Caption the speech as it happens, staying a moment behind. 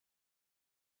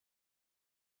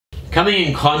Coming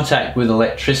in contact with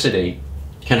electricity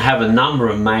can have a number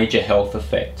of major health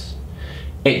effects.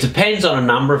 It depends on a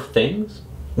number of things: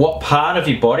 what part of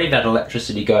your body that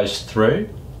electricity goes through,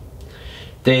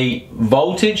 the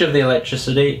voltage of the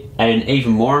electricity, and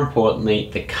even more importantly,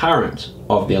 the current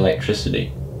of the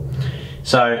electricity.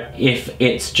 So if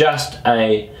it's just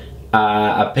a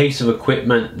piece of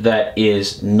equipment that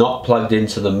is not plugged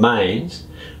into the mains,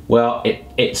 well,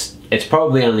 it's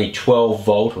probably only 12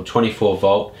 volt or 24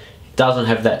 volt. It doesn't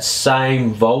have that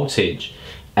same voltage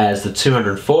as the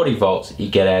 240 volts that you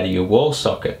get out of your wall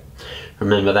socket.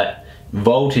 Remember that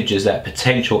voltage is that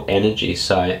potential energy,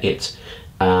 so it's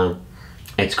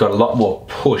got a lot more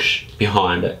push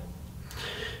behind it.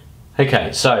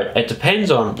 Okay, so it depends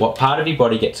on what part of your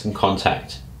body gets in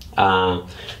contact,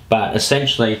 but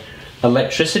essentially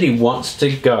electricity wants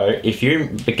to go, if you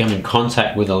become in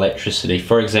contact with electricity,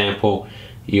 for example,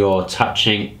 you're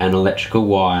touching an electrical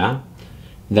wire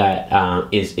that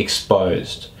is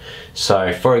exposed.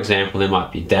 So for example, there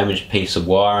might be a damaged piece of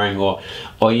wiring, or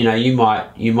you know, you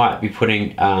might be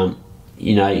putting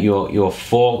you know, your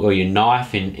fork or your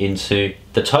knife into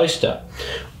the toaster,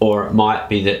 or it might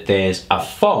be that there's a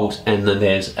fault and then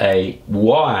there's a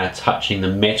wire touching the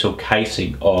metal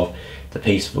casing of the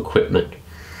piece of equipment,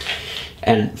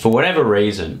 and for whatever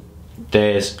reason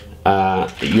there's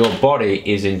your body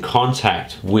is in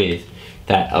contact with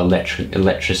that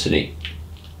electricity.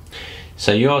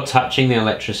 So you're touching the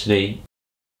electricity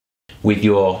with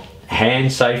your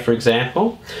hand, say for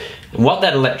example, and what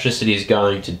that electricity is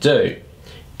going to do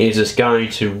is it's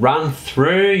going to run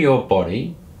through your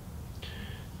body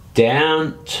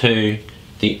down to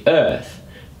the earth,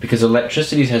 because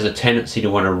electricity has a tendency to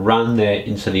want to run there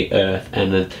into the earth,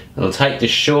 and it'll take the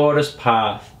shortest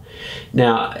path.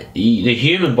 Now the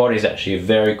human body is actually a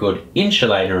very good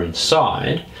insulator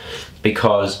inside,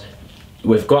 because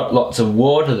we've got lots of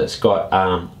water that's got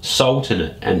salt in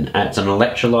it, and it's an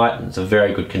electrolyte, and it's a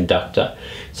very good conductor.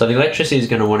 So the electricity is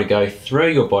going to want to go through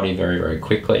your body very, very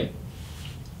quickly.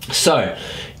 So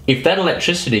if that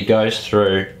electricity goes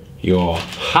through your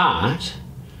heart,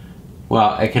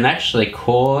 well, it can actually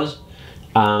cause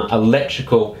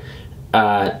electrical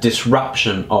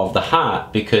disruption of the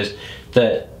heart, because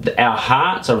our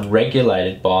hearts are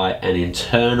regulated by an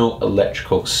internal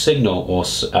electrical signal, or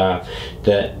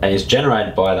that is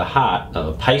generated by the heart,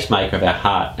 the pacemaker of our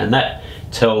heart, and that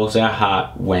tells our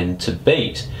heart when to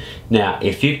beat. Now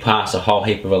if you pass a whole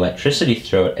heap of electricity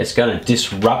through it, it's going to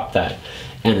disrupt that,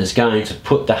 and it's going to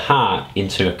put the heart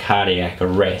into a cardiac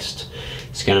arrest.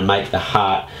 It's going to make the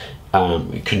heart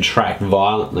contract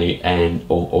violently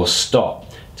or stop.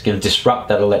 It's going to disrupt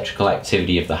that electrical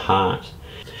activity of the heart.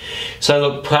 So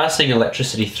look, passing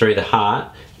electricity through the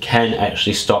heart can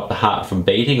actually stop the heart from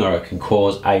beating, or it can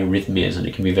cause arrhythmias, and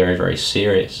it can be very, very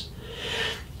serious.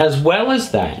 As well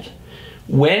as that,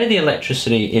 where the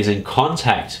electricity is in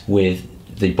contact with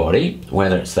the body,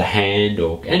 whether it's the hand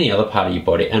or any other part of your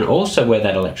body, and also where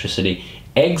that electricity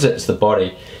exits the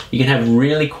body, you can have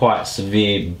really quite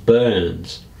severe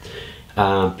burns,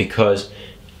 because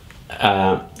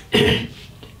the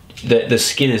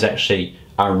skin is actually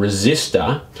a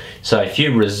resistor. So if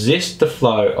you resist the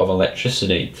flow of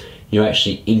electricity, you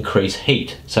actually increase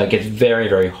heat, so it gets very,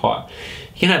 very hot.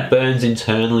 You can have burns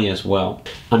internally as well.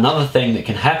 Another thing that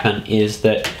can happen is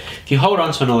that if you hold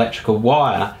onto an electrical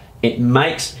wire, it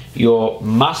makes your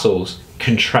muscles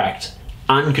contract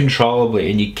uncontrollably,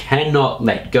 and you cannot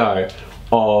let go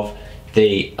of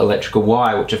the electrical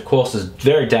wire, which of course is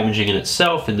very damaging in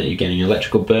itself, in that you're getting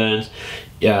electrical burns.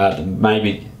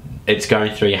 Maybe it's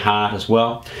going through your heart as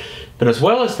well. But as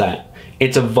well as that,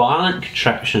 it's a violent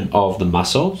contraction of the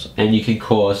muscles, and you can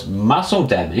cause muscle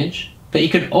damage, but you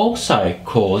can also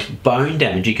cause bone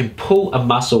damage. You can pull a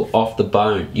muscle off the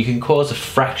bone. You can cause a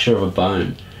fracture of a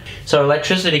bone. So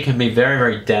electricity can be very,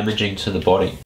 very damaging to the body.